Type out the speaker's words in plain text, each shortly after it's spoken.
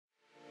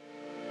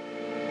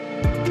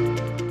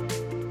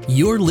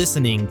You're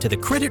listening to the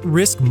Credit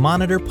Risk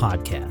Monitor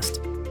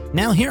podcast.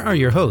 Now here are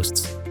your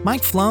hosts,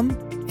 Mike Flum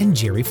and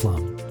Jerry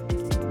Flum.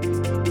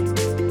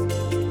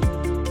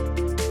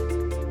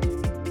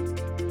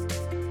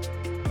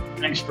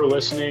 Thanks for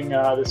listening.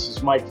 This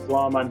is Mike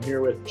Flum. I'm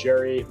here with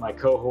Jerry, my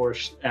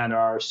co-host and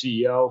our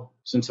CEO.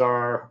 Since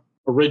our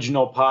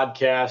original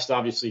podcast,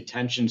 obviously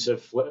tensions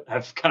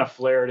have kind of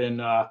flared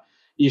in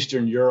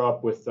Eastern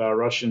Europe with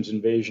Russia's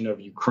invasion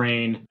of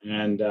Ukraine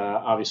and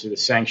obviously the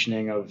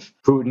sanctioning of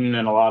Putin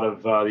and a lot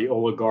of the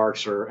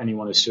oligarchs or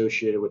anyone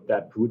associated with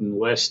that Putin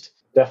list.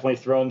 Definitely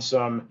thrown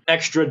some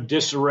extra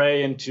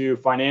disarray into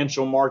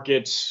financial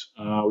markets.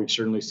 We've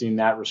certainly seen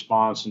that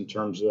response in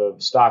terms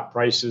of stock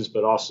prices,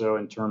 but also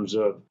in terms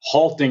of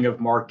halting of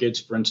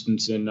markets, for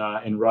instance, in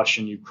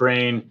Russia and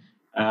Ukraine.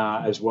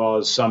 As well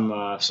as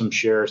some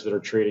shares that are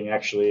trading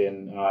actually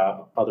in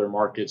other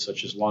markets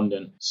such as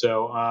London.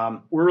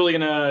 So we're really going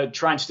to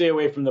try and stay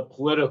away from the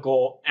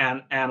political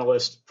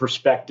analyst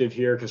perspective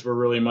here because we're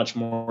really much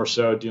more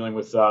so dealing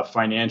with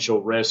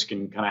financial risk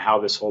and kind of how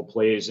this whole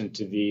plays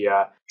into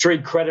the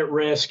trade credit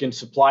risk and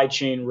supply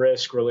chain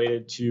risk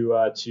related to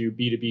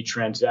B2B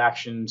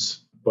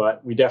transactions.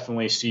 But we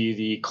definitely see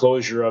the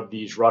closure of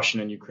these Russian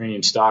and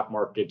Ukrainian stock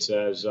markets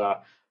as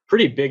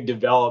pretty big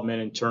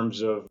development in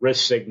terms of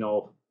risk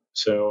signal.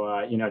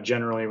 So,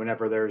 generally,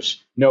 whenever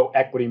there's no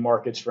equity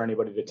markets for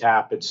anybody to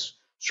tap, it's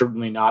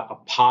certainly not a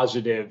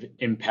positive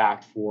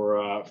impact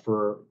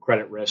for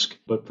credit risk.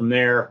 But from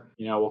there,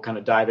 we'll kind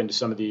of dive into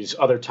some of these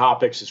other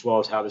topics as well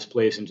as how this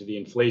plays into the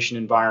inflation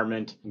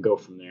environment and go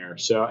from there.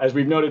 So as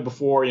we've noted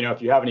before,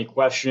 if you have any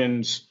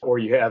questions or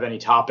you have any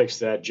topics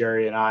that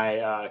Jerry and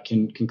I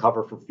can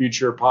cover for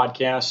future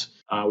podcasts,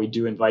 we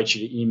do invite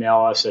you to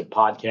email us at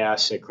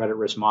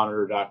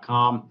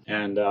podcasts@creditriskmonitor.com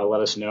and let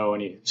us know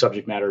any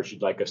subject matters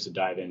you'd like us to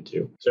dive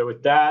into. So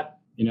with that,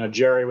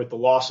 Jerry, with the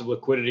loss of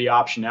liquidity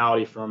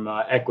optionality from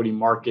equity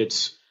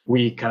markets,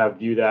 we kind of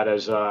view that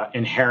as an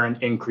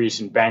inherent increase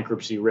in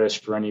bankruptcy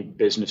risk for any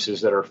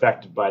businesses that are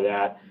affected by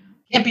that.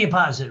 Can't be a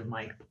positive,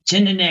 Mike. It's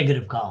in the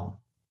negative column.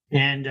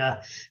 And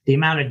the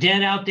amount of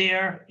debt out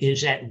there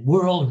is at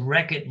world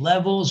record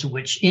levels,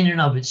 which in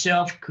and of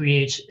itself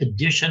creates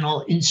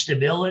additional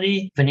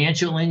instability,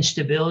 financial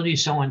instability.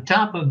 So on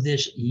top of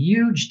this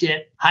huge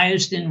debt,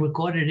 highest in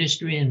recorded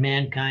history in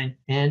mankind,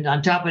 and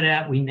on top of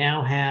that, we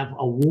now have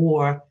a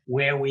war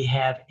where we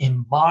have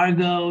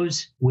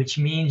embargoes, which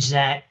means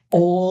that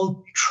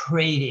all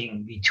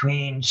trading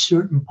between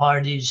certain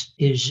parties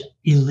is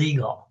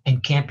illegal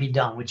and can't be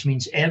done, which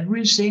means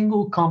every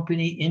single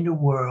company in the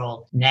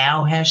world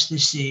now has to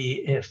see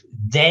if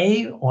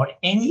they or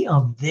any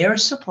of their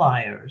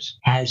suppliers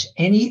has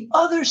any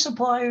other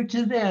supplier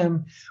to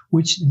them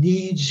which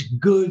needs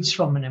goods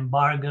from an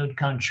embargoed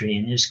country,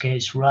 in this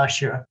case,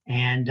 Russia.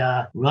 And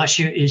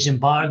Russia is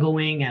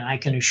embargoing, and I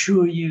can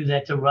assure you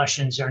that the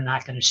Russians are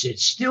not going to sit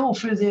still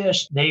for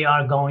this. They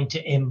are going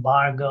to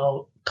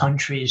embargo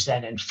countries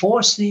that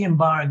enforce the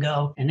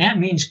embargo, and that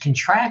means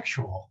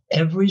contractual.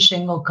 Every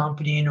single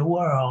company in the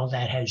world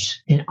that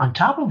has, on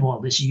top of all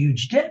this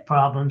huge debt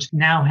problems,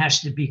 now has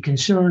to be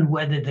concerned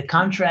whether the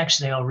contracts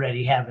they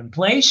already have in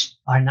place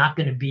are not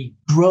going to be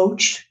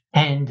broached.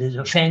 And the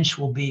defense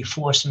will be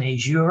force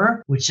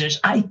majeure, which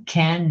says, I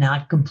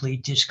cannot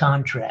complete this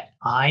contract.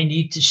 I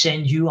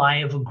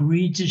have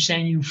agreed to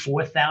send you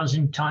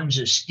 4,000 tons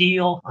of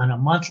steel on a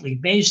monthly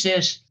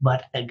basis,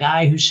 but the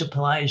guy who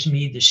supplies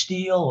me the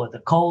steel or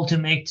the coal to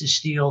make the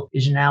steel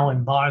is now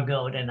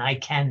embargoed and I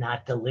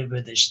cannot deliver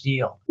the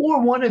steel.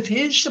 Or one of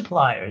his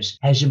suppliers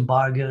has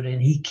embargoed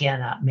and he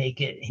cannot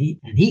make it.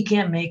 He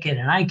can't make it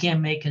and I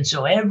can't make it.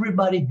 So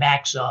everybody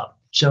backs up.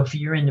 So if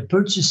you're in the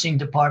purchasing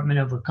department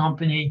of a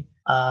company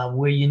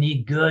where you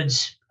need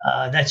goods,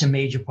 that's a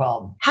major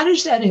problem. How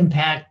does that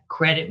impact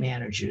credit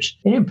managers?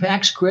 It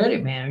impacts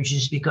credit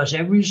managers because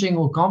every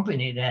single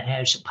company that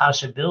has a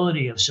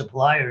possibility of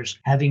suppliers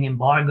having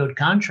embargoed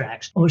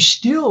contracts are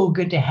still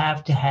going to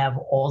have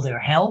all their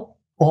help,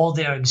 all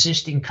their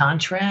existing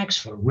contracts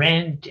for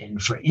rent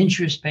and for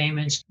interest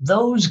payments.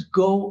 Those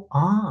go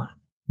on.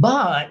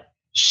 But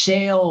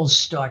sales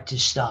start to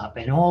stop,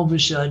 and all of a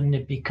sudden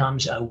it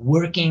becomes a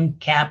working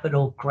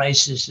capital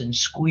crisis and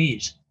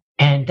squeeze.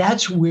 And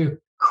that's where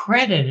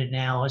credit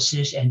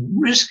analysis and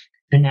risk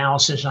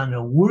analysis on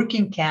the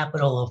working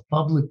capital of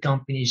public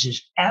companies is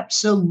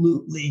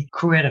absolutely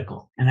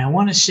critical. And I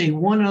want to say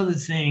one other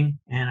thing,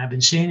 and I've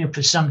been saying it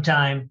for some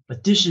time,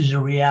 but this is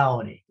a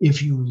reality.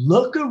 If you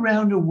look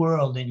around the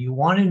world and you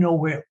want to know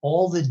where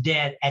all the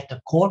debt at the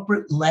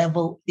corporate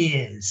level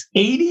is,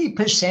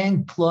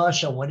 80%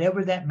 plus or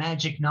whatever that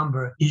magic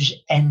number is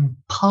in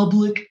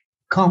public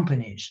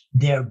companies.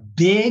 They're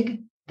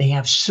big. They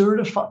have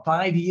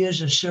 5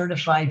 years of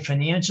certified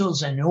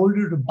financials. And in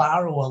order to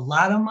borrow a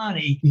lot of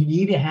money, you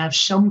need to have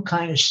some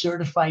kind of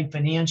certified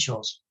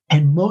financials.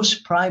 And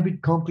most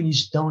private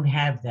companies don't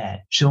have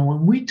that. So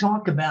when we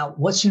talk about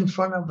what's in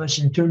front of us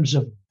in terms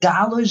of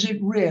dollars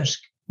at risk,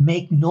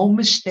 make no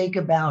mistake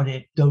about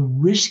it, the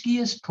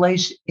riskiest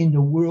place in the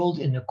world,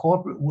 in the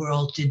corporate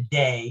world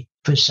today,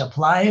 for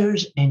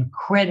suppliers and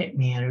credit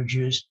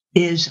managers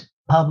is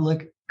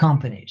public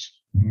companies,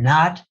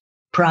 not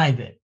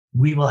private.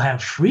 We will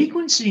have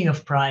frequency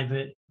of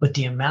private, but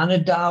the amount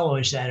of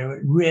dollars that are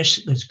at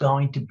risk is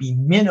going to be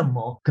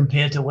minimal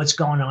compared to what's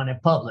going on in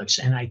publics.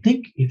 And I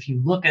think if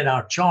you look at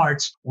our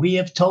charts, we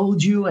have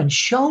told you and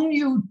shown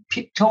you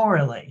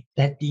pictorially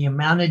that the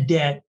amount of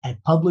debt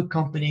at public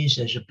companies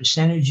as a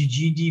percentage of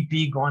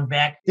GDP going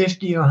back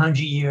 50 or 100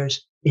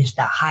 years is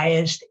the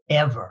highest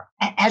ever.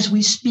 As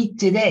we speak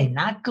today,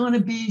 not going to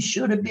be,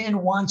 should have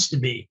been, wants to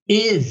be,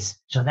 is.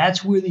 So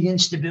that's where the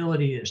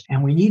instability is.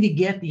 And we need to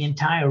get the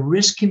entire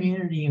risk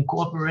community and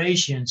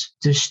corporations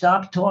to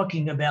stop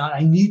talking about, I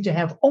need to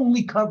have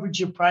only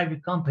coverage of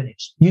private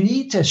companies. You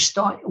need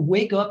to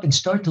wake up and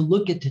start to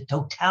look at the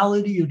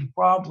totality of the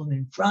problem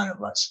in front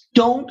of us.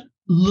 Don't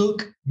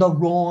look the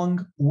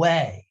wrong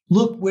way.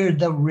 Look where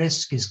the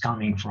risk is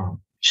coming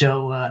from.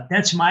 So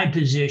that's my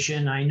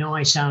position. I know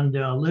I sound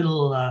a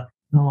little,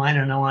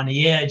 on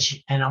the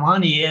edge. And I'm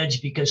on the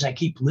edge because I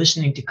keep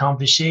listening to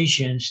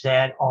conversations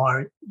that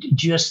are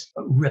just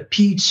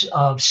repeats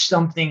of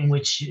something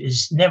which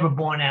is never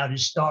borne out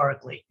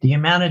historically. The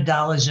amount of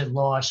dollars at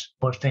loss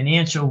for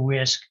financial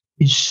risk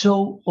is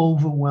so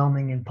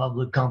overwhelming in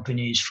public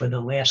companies for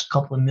the last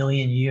couple of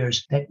million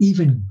years that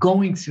even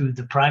going through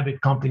the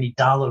private company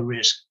dollar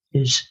risk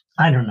is,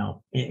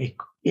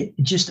 it's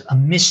just a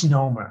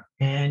misnomer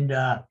and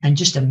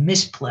just a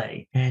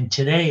misplay. And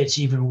today it's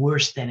even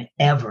worse than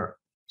ever.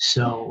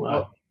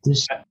 So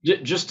just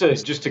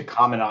to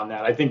comment on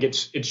that, I think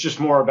it's just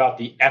more about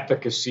the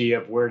efficacy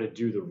of where to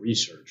do the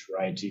research,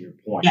 right? To your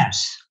point.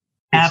 Yes.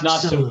 It's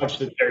Absolutely. not so much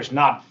that there's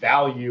not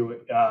value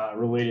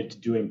related to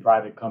doing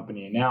private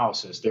company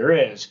analysis.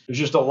 There's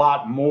just a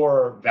lot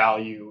more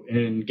value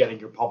in getting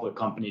your public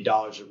company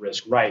dollars at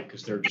risk right,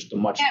 because they're just a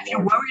much. Yeah, if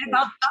you're worried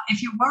about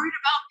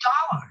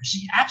dollars,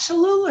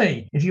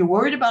 absolutely. If you're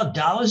worried about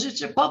dollars,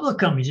 it's your public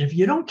companies. If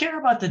you don't care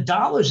about the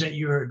dollars that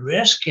you're at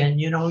risk, and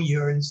you're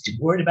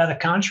worried about a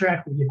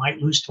contract where you might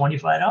lose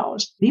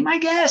 $25, be my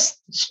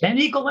guest. Spend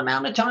equal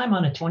amount of time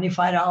on a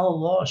 $25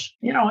 loss.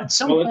 At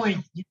some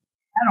point.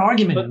 That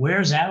argument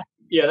wears out.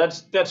 Yeah,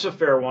 that's a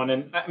fair one.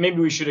 And maybe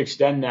we should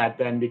extend that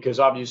then, because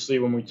obviously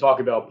when we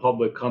talk about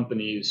public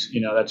companies,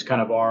 that's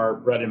kind of our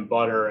bread and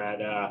butter at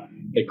a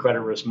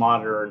credit risk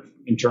monitor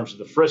in terms of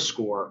the FRISC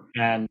score.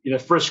 And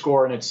FRISC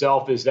score in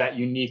itself is that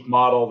unique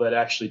model that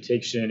actually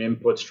takes in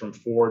inputs from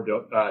four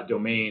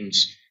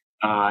domains,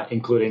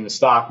 including the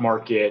stock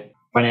market,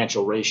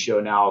 financial ratio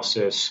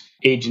analysis,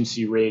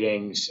 agency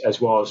ratings, as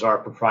well as our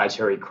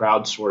proprietary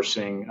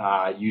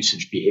crowdsourcing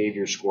usage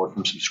behavior score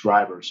from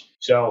subscribers.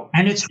 So,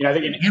 and it's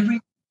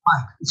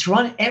it's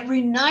run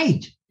every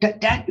night.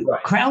 That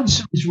right.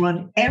 Crowdsource is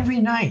run every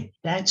night.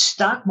 That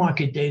stock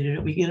market data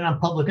that we get on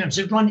public companies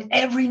is run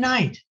every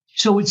night.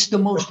 So it's the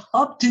most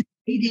up to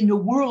date in the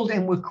world,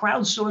 and we're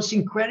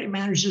crowdsourcing credit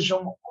managers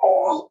from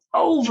all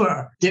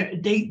over.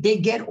 They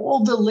get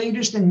all the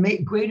latest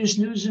and greatest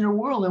news in the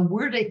world, and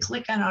where they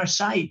click on our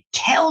site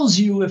tells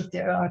you if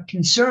they are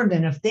concerned.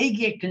 And if they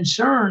get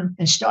concerned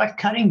and start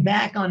cutting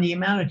back on the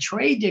amount of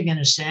trade they're going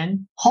to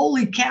send,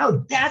 holy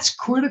cow, that's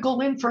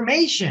critical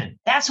information.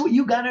 That's what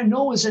you got to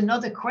know as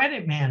another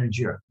credit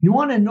manager. You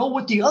want to know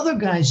what the other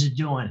guys are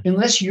doing,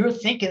 unless you're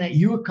thinking that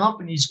your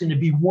company is going to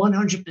be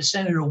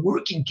 100% of the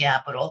working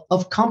capital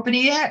of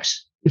company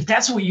X. If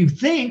that's what you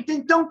think,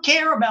 then don't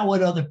care about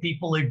what other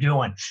people are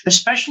doing,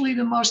 especially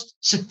the most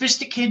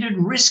sophisticated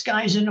risk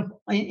guys in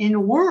the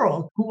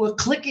world who are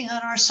clicking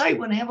on our site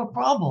when they have a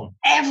problem.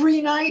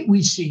 Every night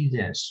we see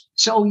this.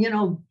 So,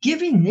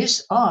 giving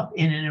this up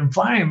in an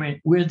environment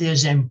where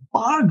there's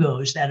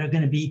embargoes that are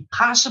going to be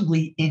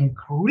possibly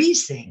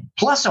increasing,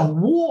 plus a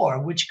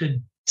war, which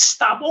could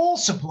stop all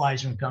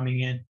supplies from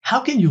coming in.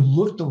 How can you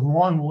look the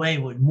wrong way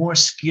with more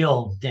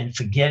skill than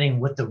forgetting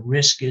what the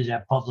risk is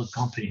at public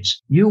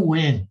companies? You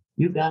win.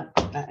 You got,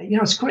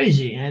 it's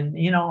crazy. And,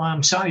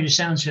 I'm sorry to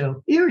sound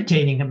so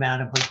irritating about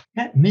it, but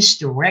that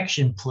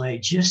misdirection play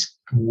just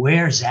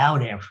wears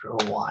out after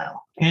a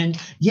while. And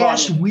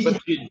yes, but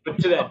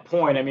to that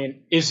point,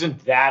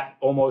 isn't that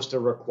almost a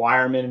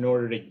requirement in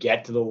order to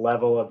get to the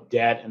level of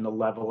debt and the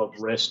level of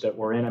risk that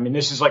we're in?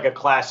 This is like a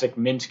classic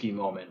Minsky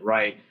moment,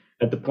 right?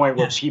 At the point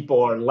where people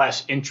are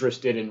less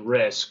interested in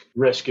risk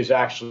is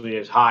actually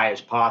as high as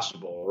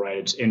possible, right?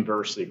 It's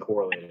inversely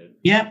correlated.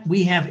 Yep,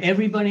 we have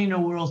everybody in the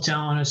world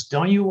telling us,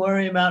 don't you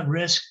worry about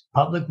risk.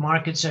 Public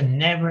markets are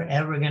never,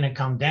 ever going to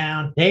come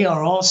down. They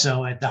are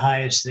also at the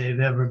highest they've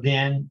ever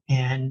been.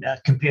 And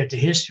compared to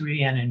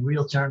history and in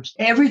real terms,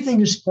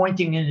 everything is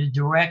pointing in the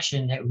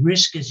direction that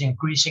risk is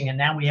increasing. And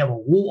now we have a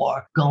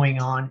war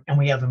going on, and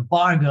we have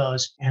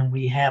embargoes, and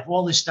we have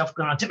all this stuff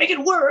going on to make it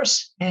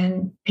worse.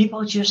 And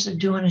people just are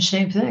doing the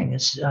same thing.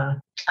 It's,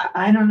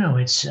 I don't know.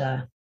 It's,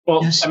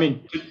 well,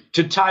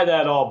 to tie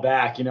that all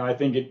back, I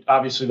think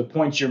obviously the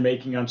points you're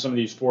making on some of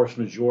these force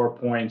majeure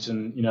points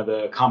and,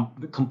 the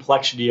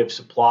complexity of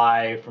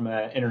supply from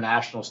an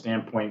international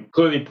standpoint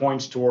clearly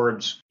points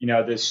towards,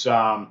 this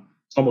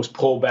almost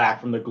pullback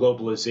from the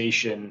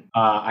globalization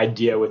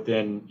idea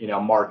within,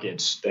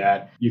 markets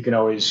that you can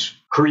always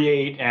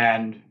create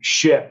and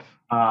ship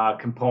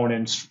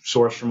components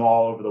sourced from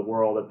all over the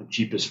world at the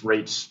cheapest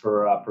rates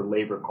for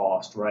labor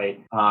cost,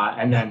 right?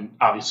 And then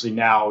obviously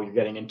now you're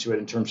getting into it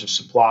in terms of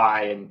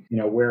supply and,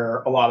 where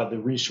a lot of the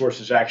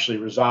resources actually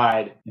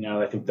reside.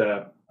 I think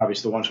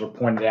obviously the ones we're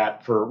pointed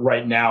at for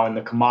right now in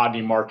the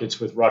commodity markets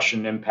with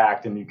Russian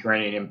impact and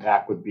Ukrainian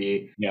impact would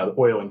be, the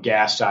oil and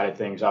gas side of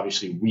things,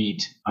 obviously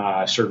wheat,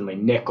 certainly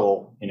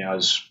nickel,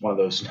 is one of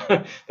those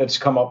that's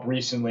come up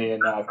recently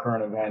in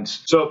current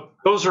events. So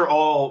those are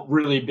all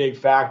really big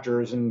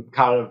factors and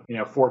kind of,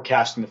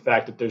 forecasting the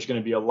fact that there's going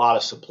to be a lot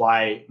of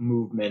supply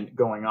movement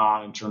going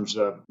on in terms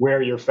of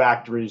where your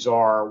factories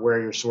are,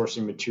 where you're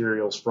sourcing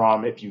materials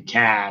from, if you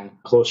can,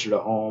 closer to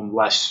home,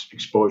 less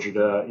exposure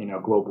to,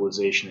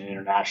 globalization and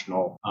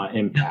international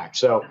impact.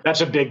 So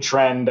that's a big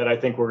trend that I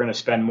think we're going to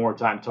spend more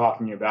time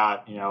talking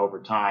about, over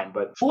time.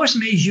 But force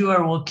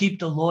majeure will keep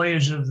the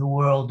lawyers of the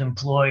world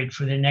employed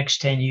for the next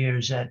 10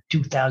 years at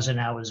 2,000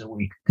 hours a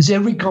week. Because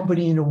every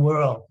company in the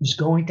world is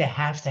going to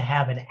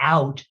have an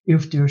out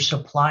if their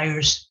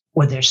suppliers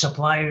or their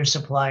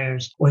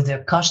suppliers or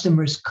their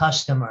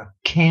customer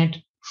can't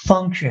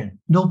function.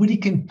 Nobody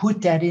can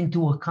put that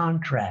into a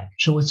contract.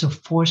 So it's a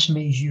force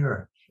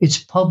majeure.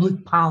 It's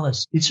public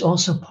policy. It's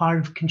also part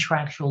of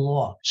contractual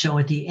law. So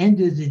at the end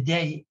of the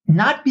day,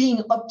 not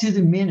being up to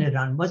the minute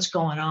on what's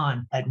going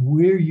on at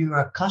where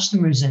your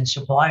customers and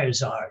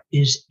suppliers are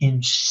is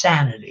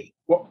insanity.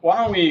 Well,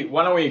 why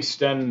don't we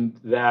extend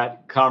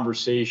that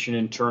conversation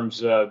in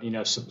terms of,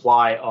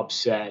 supply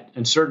upset,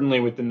 and certainly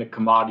within the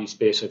commodity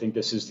space, I think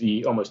this is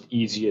the almost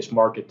easiest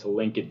market to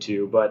link it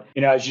to. But,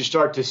 as you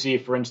start to see,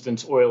 for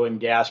instance, oil and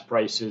gas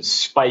prices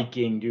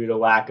spiking due to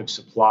lack of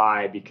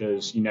supply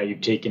because, you've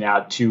taken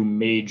out two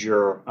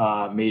major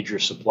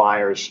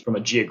suppliers from a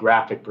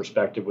geographic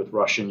perspective with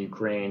Russia and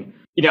Ukraine.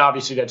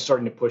 Obviously that's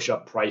starting to push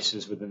up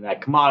prices within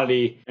that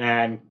commodity.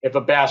 And if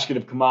a basket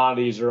of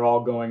commodities are all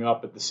going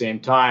up at the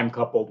same time,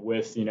 coupled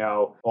with,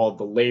 all of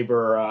the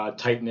labor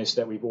tightness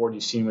that we've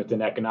already seen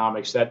within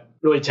economics, that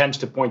really tends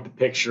to point the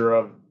picture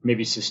of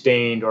maybe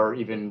sustained or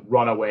even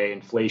runaway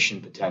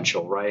inflation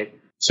potential, right?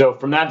 So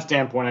from that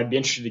standpoint, I'd be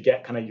interested to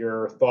get kind of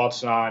your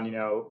thoughts on,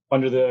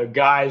 under the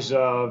guise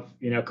of,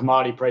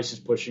 commodity prices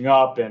pushing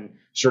up and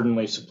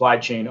certainly supply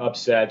chain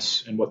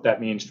upsets and what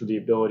that means for the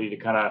ability to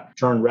kind of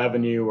turn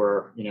revenue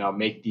or,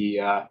 make the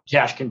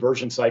cash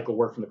conversion cycle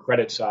work from the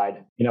credit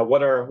side.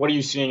 What are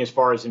you seeing as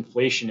far as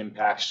inflation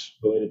impacts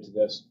related to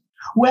this?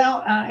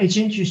 Well, it's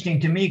interesting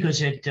to me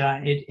because it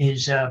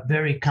is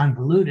very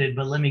convoluted,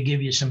 but let me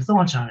give you some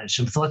thoughts on it.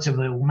 Some thoughts of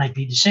it might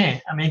be the same.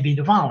 Maybe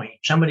the following.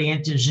 Somebody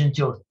enters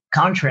into a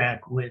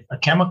contract with a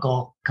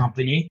chemical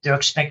company. They're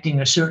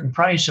expecting a certain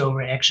price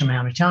over X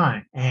amount of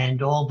time.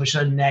 And all of a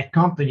sudden that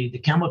company, the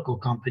chemical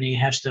company,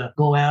 has to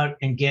go out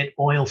and get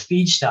oil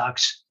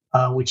feedstocks,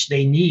 which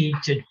they need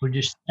to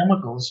produce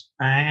chemicals.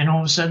 And all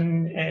of a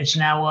sudden it's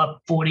now up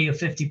 40 or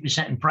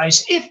 50% in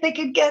price if they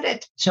could get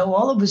it. So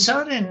all of a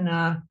sudden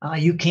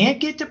you can't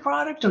get the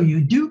product, or you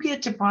do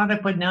get the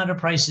product, but now the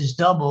price is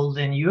doubled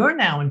and you're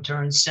now in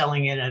turn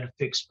selling it at a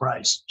fixed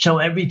price. So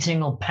every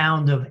single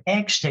pound of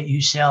X that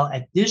you sell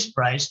at this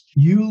price,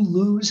 you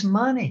lose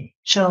money.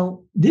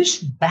 So this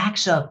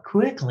backs up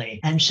quickly.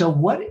 And so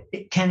what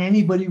can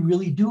anybody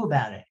really do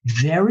about it?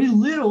 Very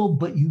little,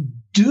 but you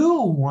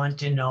do want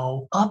to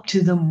know up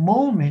to the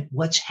moment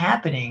what's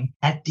happening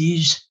at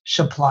these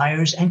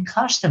suppliers and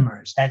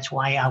customers. That's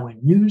why our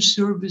news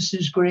service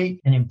is great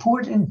and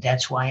important.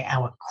 That's why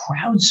our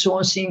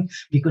crowdsourcing,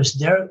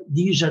 because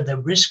these are the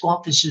risk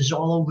officers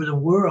all over the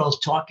world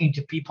talking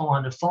to people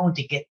on the phone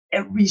to get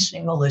every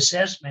single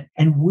assessment.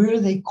 And where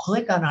they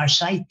click on our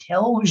site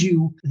tells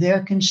you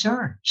their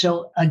concern.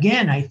 So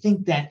again, I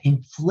think that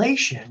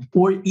inflation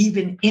or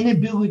even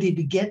inability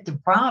to get the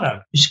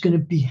product is going to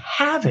be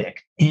havoc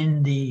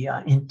in the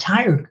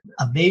entire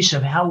base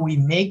of how we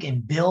make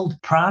and build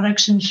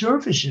products and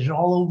services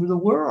all over the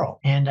world.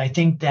 And I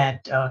think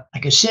that,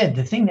 like I said,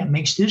 the thing that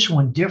makes this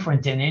one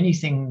different than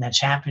anything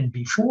that's happened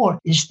before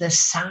is the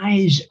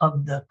size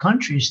of the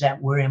countries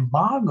that we're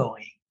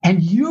embargoing.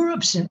 And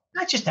Europe's,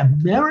 not just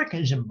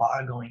America's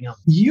embargoing them,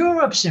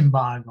 Europe's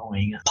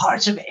embargoing them.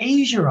 Parts of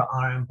Asia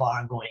are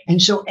embargoing.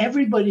 And so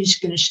everybody's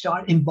going to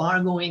start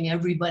embargoing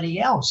everybody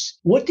else.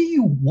 What do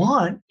you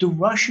want the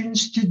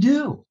Russians to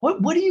do?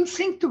 What do you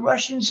think the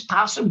Russians'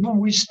 possible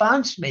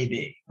response may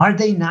be? Are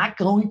they not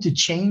going to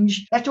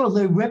change? After all,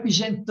 they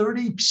represent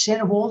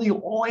 30% of all the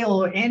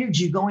oil or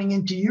energy going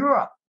into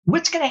Europe.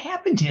 What's going to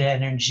happen to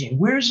that energy?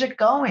 Where's it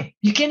going?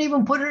 You can't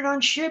even put it on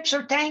ships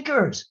or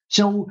tankers.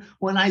 So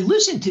when I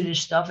listen to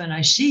this stuff and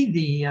I see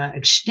the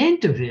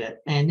extent of it,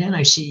 and then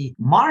I see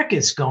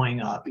markets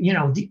going up,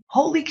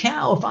 holy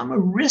cow, if I'm a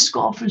risk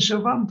officer,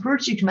 if I'm a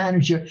purchase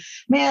manager,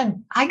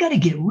 man, I got to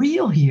get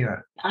real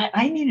here.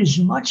 I need as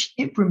much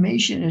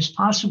information as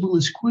possible,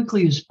 as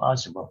quickly as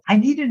possible. I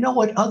need to know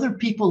what other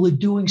people are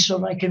doing so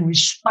that I can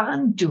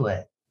respond to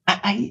it.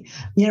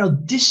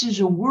 this is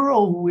a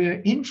world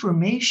where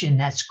information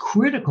that's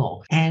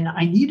critical, and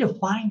I need to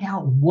find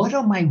out what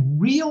are my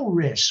real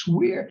risks,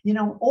 where,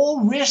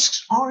 all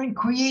risks aren't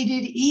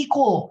created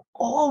equal.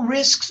 All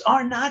risks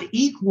are not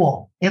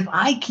equal. If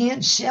I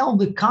can't sell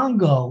the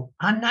Congo,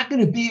 I'm not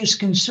going to be as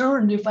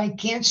concerned if I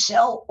can't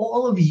sell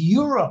all of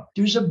Europe.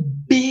 There's a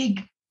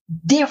big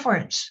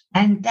difference.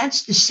 And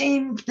that's the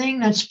same thing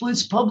that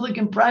splits public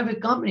and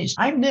private companies.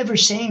 I'm never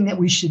saying that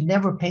we should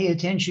never pay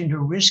attention to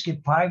risk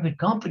at private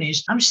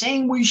companies. I'm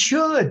saying we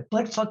should,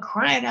 but for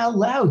crying out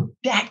loud,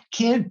 that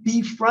can't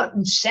be front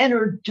and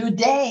center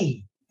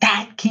today.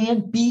 That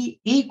can't be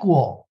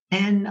equal.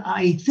 And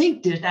I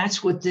think that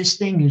that's what this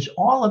thing is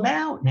all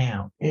about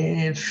now.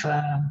 If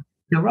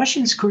the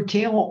Russians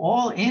curtail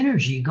all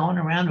energy going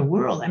around the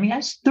world,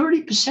 that's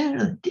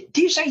 30%.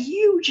 These are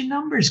huge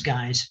numbers,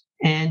 guys.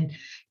 And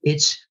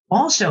it's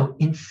also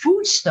in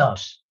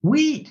foodstuffs,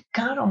 wheat,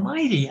 God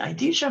almighty.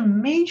 These are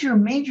major,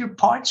 major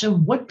parts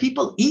of what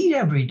people eat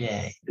every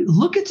day.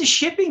 Look at the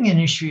shipping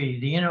industry.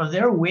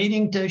 They're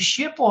waiting to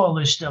ship all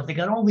this stuff. They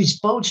got all these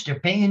boats they're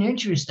paying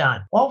interest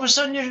on. All of a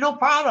sudden, there's no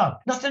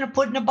product, nothing to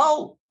put in a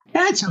boat.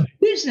 That's a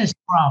business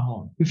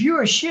problem. If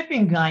you're a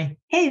shipping guy,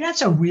 hey,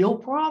 that's a real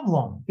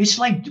problem. It's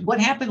like what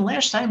happened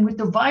last time with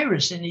the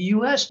virus in the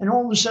US. And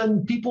all of a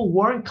sudden, people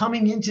weren't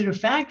coming into the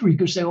factory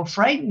because they were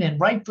frightened, and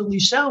rightfully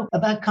so,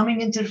 about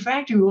coming into the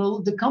factory.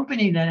 Well, the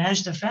company that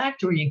has the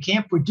factory and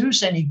can't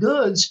produce any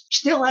goods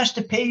still has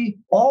to pay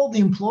all the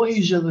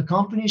employees of the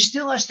company,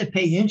 still has to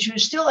pay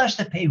interest, still has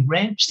to pay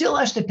rent, still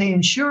has to pay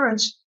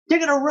insurance. They're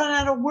going to run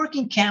out of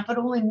working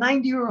capital in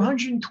 90 or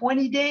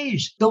 120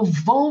 days. The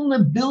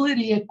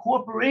vulnerability at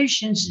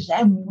corporations is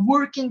at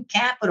working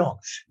capital.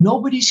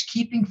 Nobody's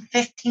keeping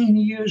 15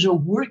 years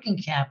of working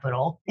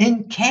capital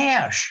in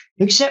cash,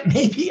 except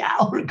maybe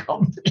our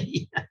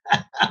company.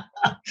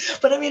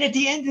 But at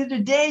the end of the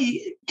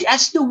day,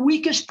 that's the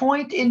weakest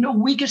point in the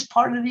weakest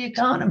part of the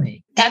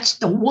economy. That's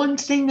the one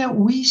thing that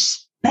we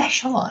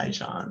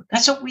specialize on.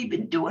 That's what we've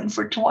been doing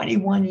for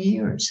 21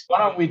 years. Why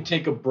don't we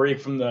take a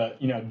break from the,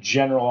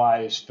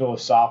 generalized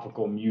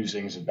philosophical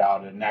musings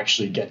about it and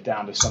actually get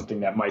down to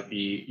something that might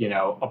be,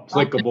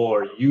 applicable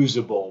or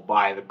usable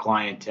by the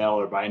clientele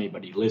or by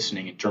anybody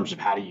listening in terms of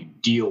how do you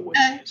deal with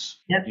this?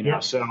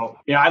 So,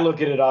 I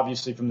look at it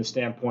obviously from the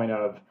standpoint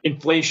of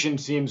inflation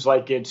seems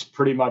like it's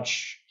pretty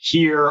much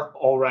here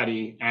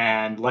already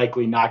and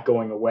likely not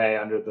going away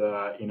under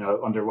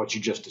under what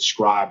you just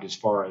described as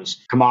far as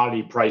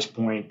commodity price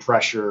point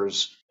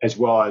pressures, as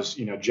well as,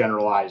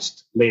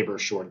 generalized labor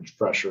shortage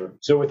pressure.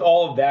 So with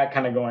all of that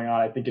kind of going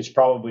on, I think it's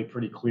probably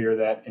pretty clear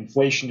that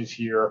inflation is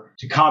here.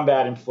 To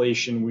combat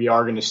inflation, we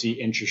are going to see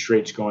interest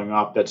rates going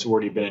up. That's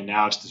already been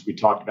announced, as we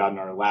talked about in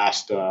our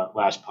last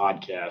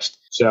podcast.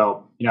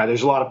 So,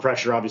 there's a lot of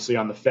pressure, obviously,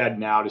 on the Fed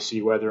now to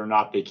see whether or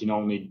not they can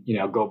only,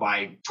 go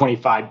by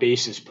 25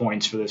 basis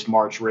points for this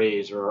March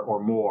raise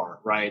or more,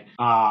 right?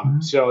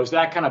 So as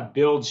that kind of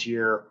builds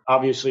here,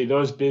 obviously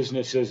those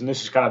businesses, and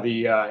this is kind of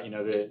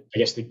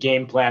the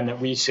game plan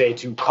that we say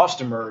to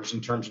customers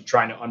in terms of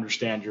trying to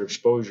understand your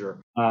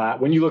exposure.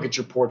 When you look at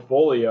your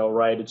portfolio,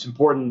 right, it's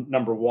important,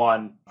 number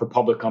one, for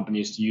public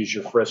companies to use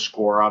your FRISK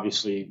score.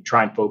 Obviously,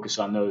 try and focus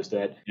on those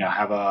that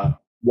have a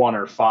 1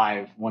 to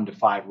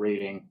 5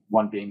 rating,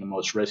 one being the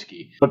most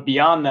risky. But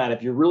beyond that,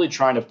 if you're really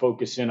trying to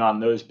focus in on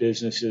those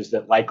businesses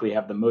that likely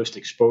have the most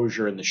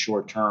exposure in the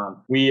short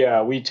term,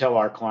 we tell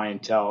our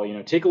clientele,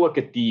 take a look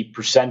at the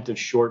percent of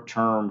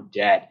short-term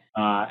debt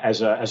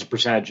as a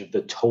percentage of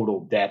the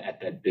total debt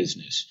at that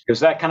business, because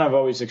that kind of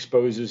always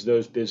exposes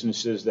those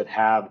businesses that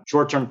have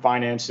short-term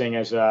financing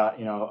as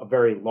a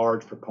very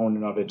large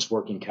proponent of its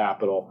working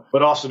capital.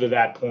 But also to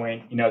that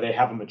point, they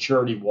have a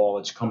maturity wall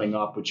that's coming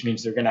up, which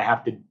means they're going to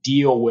have to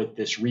deal with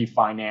this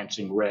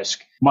refinancing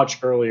risk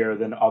much earlier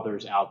than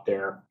others out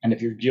there. And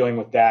if you're dealing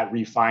with that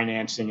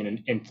refinancing in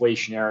an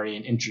inflationary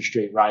and interest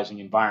rate rising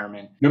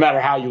environment, no matter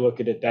how you look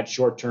at it, that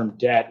short-term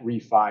debt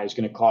refi is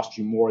going to cost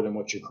you more than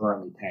what you're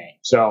currently paying.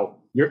 So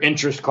your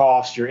interest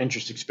costs, your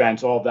interest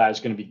expense, all of that is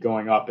going to be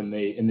going up in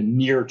the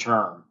near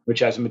term, which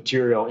has a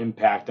material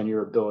impact on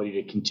your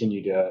ability to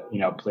continue to,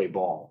 play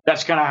ball.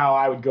 That's kind of how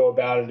I would go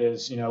about it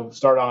is,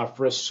 start on a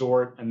FRISK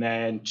sort and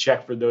then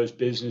check for those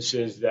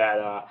businesses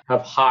that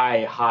have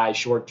high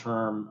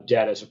short-term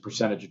debt as a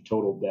percentage of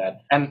total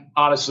debt. And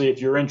honestly, if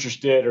you're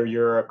interested or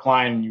you're a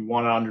client and you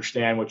want to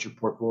understand what your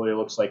portfolio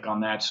looks like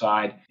on that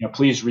side,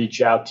 please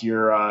reach out to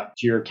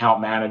your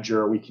account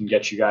manager. We can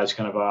get you guys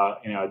kind of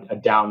a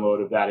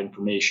download of that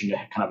information to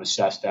kind of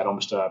assess that,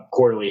 almost a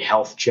quarterly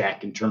health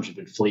check in terms of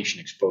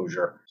inflation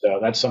exposure. So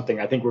that's something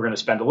I think we're going to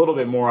spend a little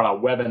bit more on a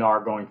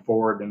webinar going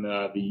forward in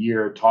the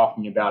year,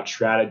 talking about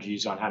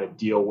strategies on how to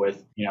deal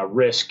with,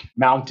 risk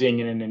mounting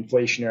in an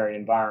inflationary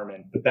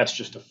environment. But that's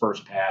just a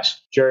first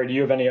pass. Jerry, do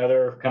you have any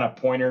other kind of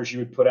pointers you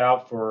would put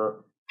out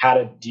for how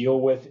to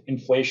deal with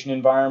inflation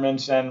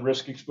environments and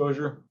risk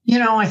exposure?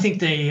 I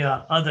think the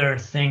other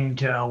thing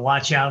to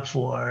watch out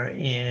for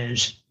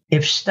is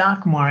if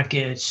stock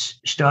markets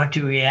start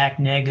to react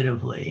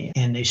negatively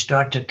and they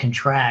start to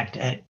contract,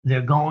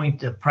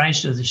 the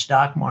price of the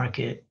stock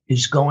market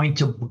is going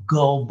to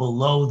go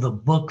below the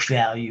book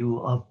value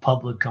of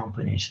public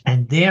companies.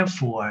 And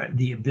therefore,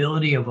 the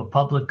ability of a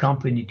public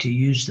company to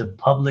use the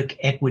public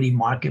equity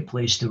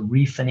marketplace to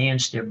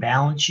refinance their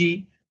balance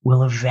sheet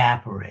will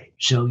evaporate.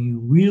 So you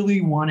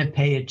really want to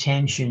pay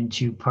attention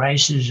to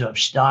prices of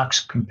stocks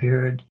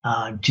compared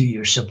to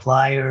your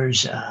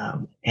suppliers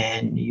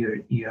and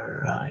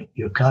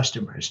your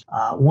customers.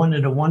 One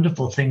of the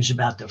wonderful things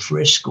about the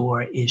Frisk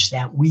score is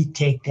that we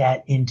take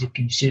that into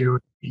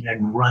consideration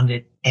and run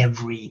it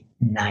every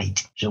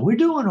night. So we're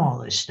doing all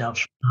this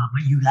stuff,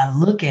 but you got to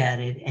look at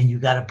it and you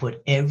got to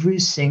put every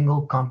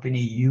single company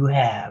you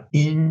have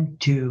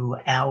into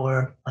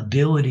our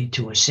ability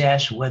to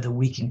assess whether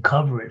we can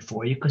cover it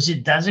for you, because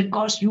it doesn't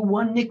cost you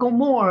one nickel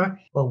more,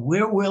 but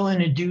we're willing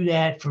to do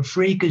that for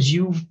free because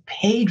you've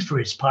paid for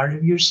it. It's part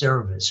of your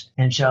service.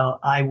 And so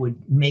I would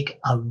make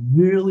a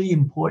really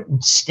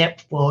important step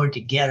forward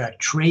to get a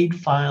trade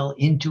file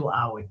into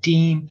our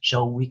team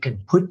so we can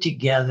put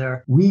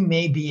together, we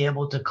may be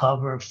able to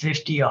cover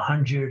 50,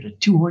 100, or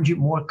 200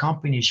 more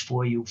companies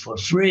for you for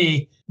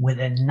free with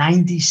a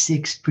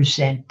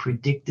 96%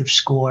 predictive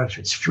score if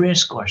it's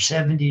Frisk, or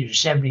 70 to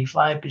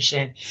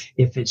 75%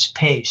 if it's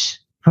Pace,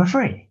 for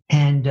free.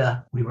 And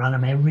we run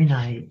them every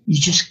night. You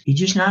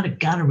just not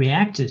got to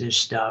react to this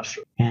stuff.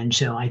 And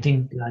so I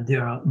think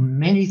there are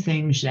many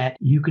things that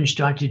you can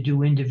start to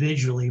do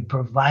individually,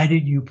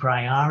 provided you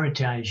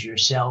prioritize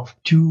yourself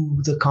to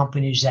the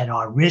companies that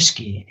are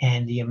risky.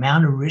 And the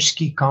amount of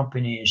risky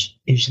companies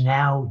is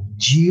now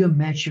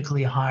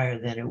geometrically higher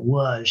than it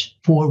was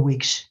 4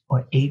 weeks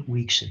or 8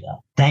 weeks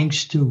ago,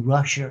 thanks to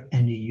Russia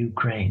and the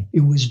Ukraine.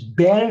 It was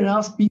bad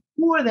enough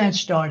before that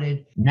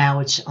started. Now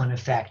it's on a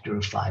factor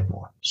of 5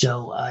 more.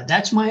 So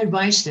that's my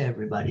advice to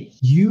everybody.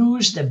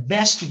 Use the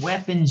best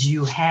weapons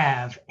you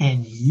have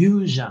and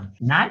use them.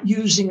 Not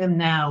using them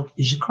now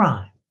is a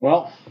crime.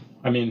 Well,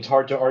 I mean, it's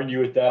hard to argue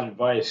with that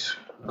advice.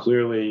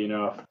 Clearly,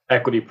 if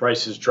equity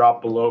prices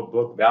drop below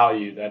book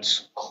value,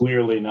 that's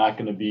clearly not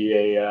going to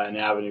be an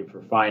avenue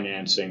for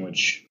financing,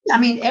 which... I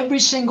mean, every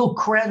single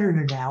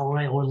creditor now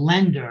or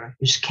lender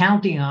is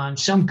counting on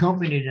some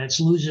company that's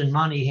losing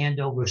money hand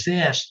over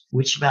fist,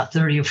 which about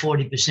 30 or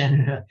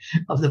 40%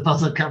 of the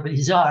public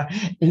companies are.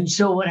 And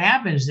so what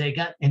happens, they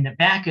got in the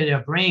back of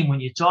their brain when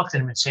you talk to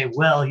them and say,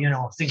 well,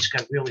 if things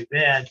got really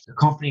bad, the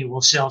company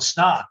will sell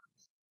stock.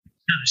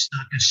 The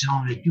stock is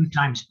selling at 2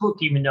 times book,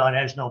 even though it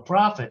has no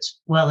profits.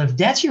 Well, if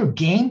that's your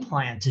game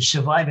plan to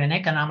survive an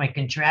economic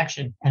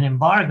contraction and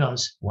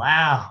embargoes,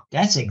 wow,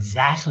 that's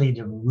exactly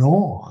the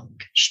wrong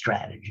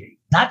strategy.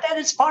 Not that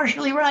it's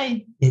partially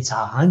right. It's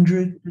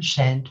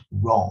 100%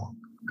 wrong,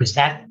 because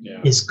that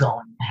is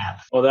going to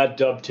happen. Well, that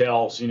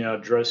dovetails,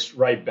 just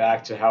right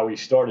back to how we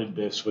started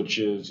this, which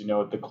is,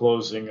 at the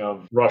closing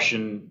of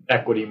Russian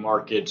equity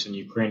markets and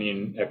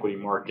Ukrainian equity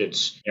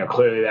markets,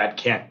 clearly that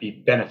can't be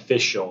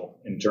beneficial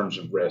in terms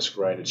of risk,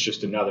 right? It's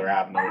just another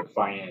avenue of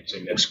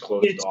financing that's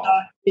closed off.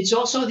 It's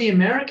also the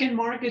American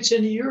markets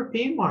and the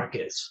European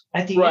markets.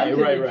 Right.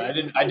 I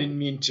didn't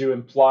mean to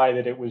imply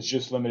that it was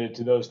just limited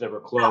to those that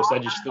were closed. I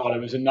just thought it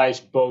was a nice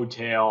bow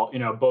tie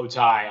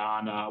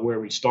on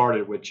where we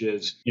started, which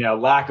is,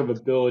 lack of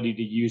ability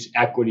to use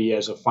equity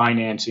as a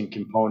financing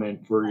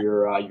component for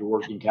your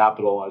working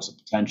capital as a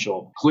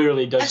potential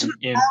clearly doesn't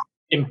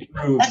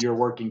improve your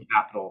working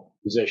capital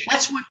position.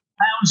 That's what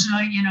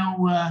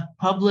allows,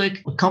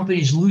 public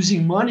companies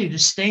losing money to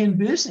stay in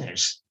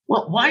business.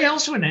 Well, why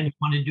else would anyone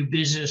want to do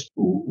business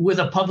with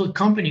a public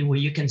company where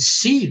you can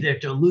see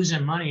that they're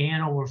losing money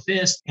hand over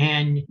fist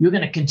and you're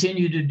going to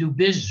continue to do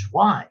business?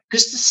 Why?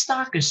 Because the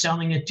stock is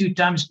selling at 2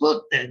 times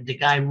book. The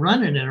guy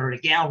running it or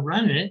the gal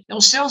running it,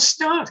 they'll sell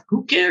stock.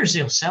 Who cares?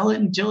 They'll sell it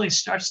until it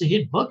starts to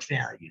hit book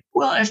value.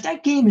 Well, if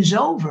that game is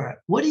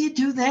over, what do you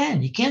do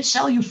then? You can't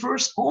sell your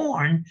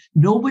firstborn.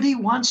 Nobody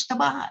wants to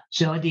buy.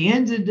 So at the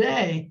end of the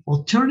day,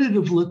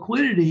 alternative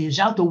liquidity is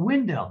out the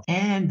window.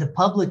 And the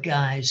public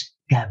guys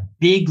got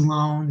big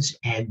loans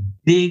and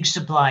big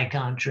supply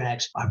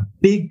contracts, are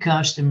big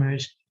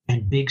customers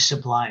and big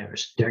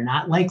suppliers. They're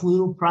not like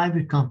little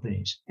private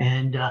companies.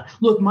 And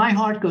look, my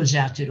heart goes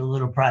out to the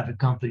little private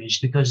companies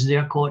because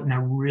they're caught in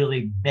a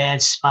really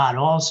bad spot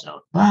also.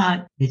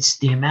 But it's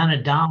the amount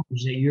of dollars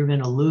that you're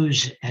going to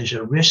lose as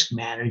a risk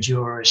manager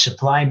or a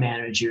supply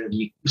manager,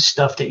 the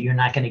stuff that you're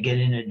not going to get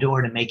in the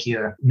door to make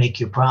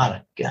your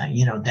product.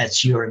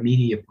 That's your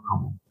immediate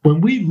problem. When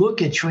we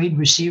look at trade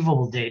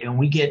receivable data and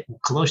we get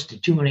close to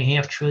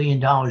 $2.5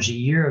 trillion a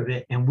year of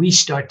it, and we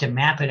start to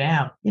map it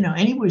out,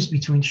 anywhere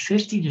between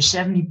 50 to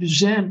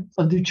 70%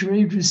 of the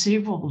trade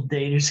receivable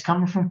data is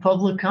coming from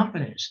public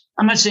companies.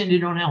 I'm not saying they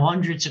don't have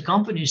hundreds of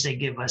companies they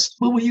give us,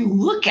 but when you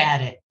look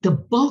at it, the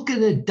bulk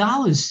of the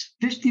dollars,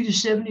 50 to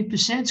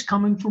 70% is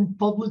coming from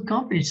public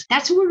companies.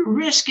 That's where the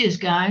risk is,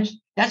 guys.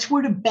 That's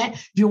where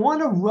if you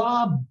want to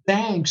rob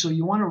banks or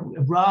you want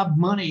to rob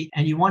money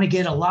and you want to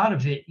get a lot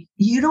of it,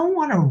 you don't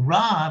want to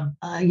rob,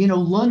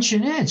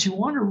 luncheonettes. You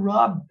want to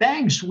rob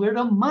banks where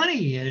the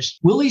money is.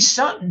 Willie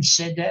Sutton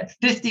said that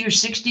 50 or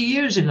 60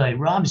 years ago. He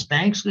robs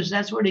banks because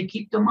that's where they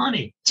keep the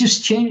money.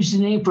 Just change the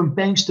name from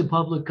banks to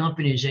public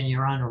companies and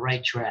you're on the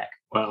right track.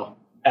 Well,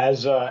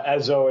 as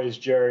always,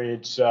 Jerry,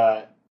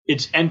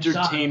 it's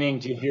entertaining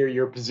to hear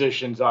your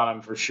positions on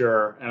them for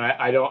sure. And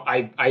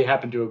I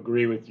happen to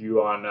agree with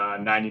you on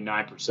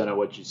 99% of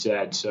what you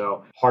said.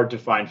 So hard to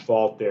find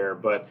fault there,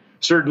 but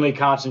certainly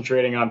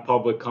concentrating on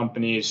public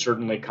companies,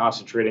 certainly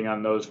concentrating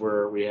on those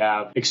where we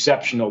have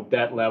exceptional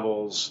debt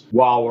levels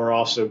while we're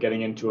also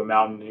getting into a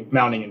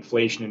mounting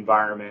inflation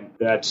environment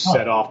that's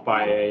set off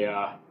by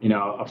a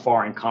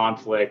foreign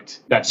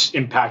conflict that's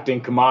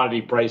impacting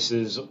commodity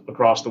prices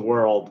across the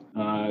world,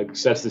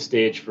 sets the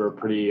stage for a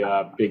pretty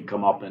big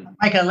comeuppance.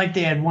 Mike, I'd like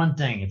to add one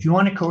thing. If you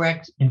want to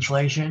correct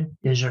inflation,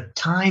 there's a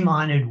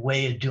time-honored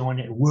way of doing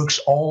it. It works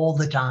all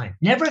the time.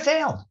 Never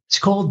failed. It's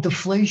called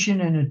deflation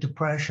and a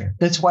depression.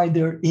 That's why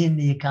they're in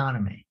the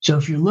economy. So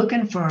if you're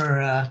looking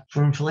for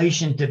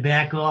inflation to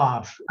back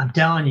off, I'm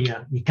telling you,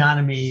 the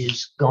economy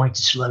is going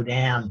to slow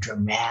down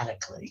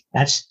dramatically.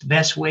 That's the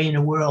best way in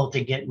the world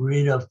to get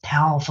rid of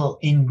powerful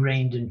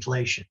ingrained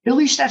inflation. At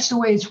least that's the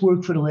way it's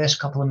worked for the last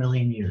couple of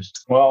million years.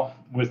 Well,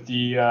 with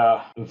the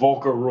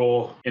Volcker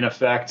rule in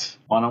effect,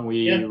 why don't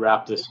we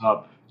wrap this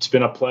up? It's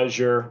been a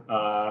pleasure.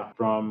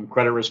 From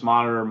Credit Risk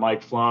Monitor,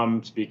 Mike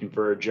Flum, speaking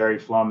for Jerry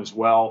Flum as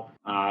well.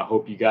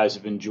 Hope you guys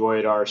have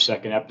enjoyed our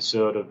second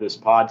episode of this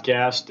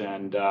podcast,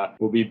 and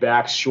we'll be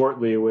back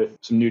shortly with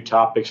some new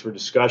topics for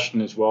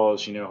discussion, as well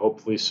as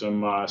hopefully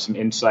some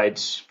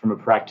insights from a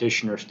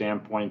practitioner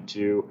standpoint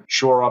to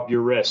shore up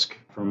your risk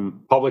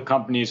from public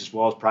companies as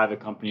well as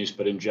private companies,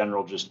 but in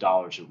general, just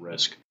dollars at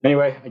risk.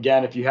 Anyway,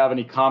 again, if you have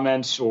any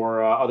comments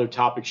or other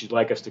topics you'd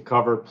like us to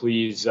cover,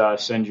 please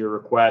send your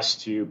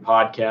requests to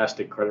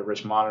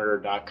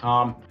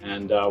podcast@creditriskmonitor.com,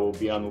 and we'll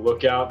be on the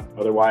lookout.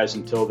 Otherwise,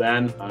 until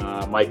then,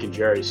 Mike and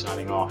Jerry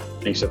signing off.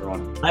 Thanks,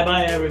 everyone.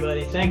 Bye-bye,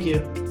 everybody. Thank you.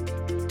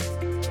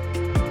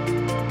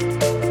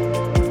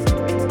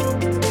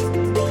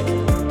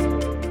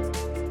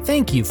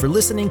 Thank you for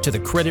listening to the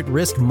Credit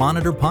Risk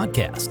Monitor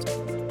podcast.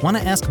 Want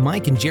to ask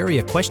Mike and Jerry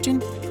a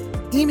question?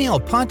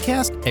 Email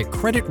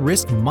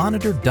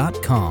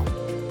podcast@creditriskmonitor.com.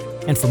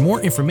 And for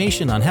more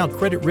information on how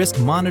Credit Risk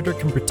Monitor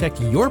can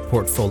protect your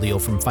portfolio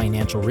from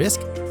financial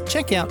risk,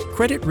 check out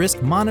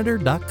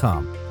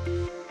creditriskmonitor.com.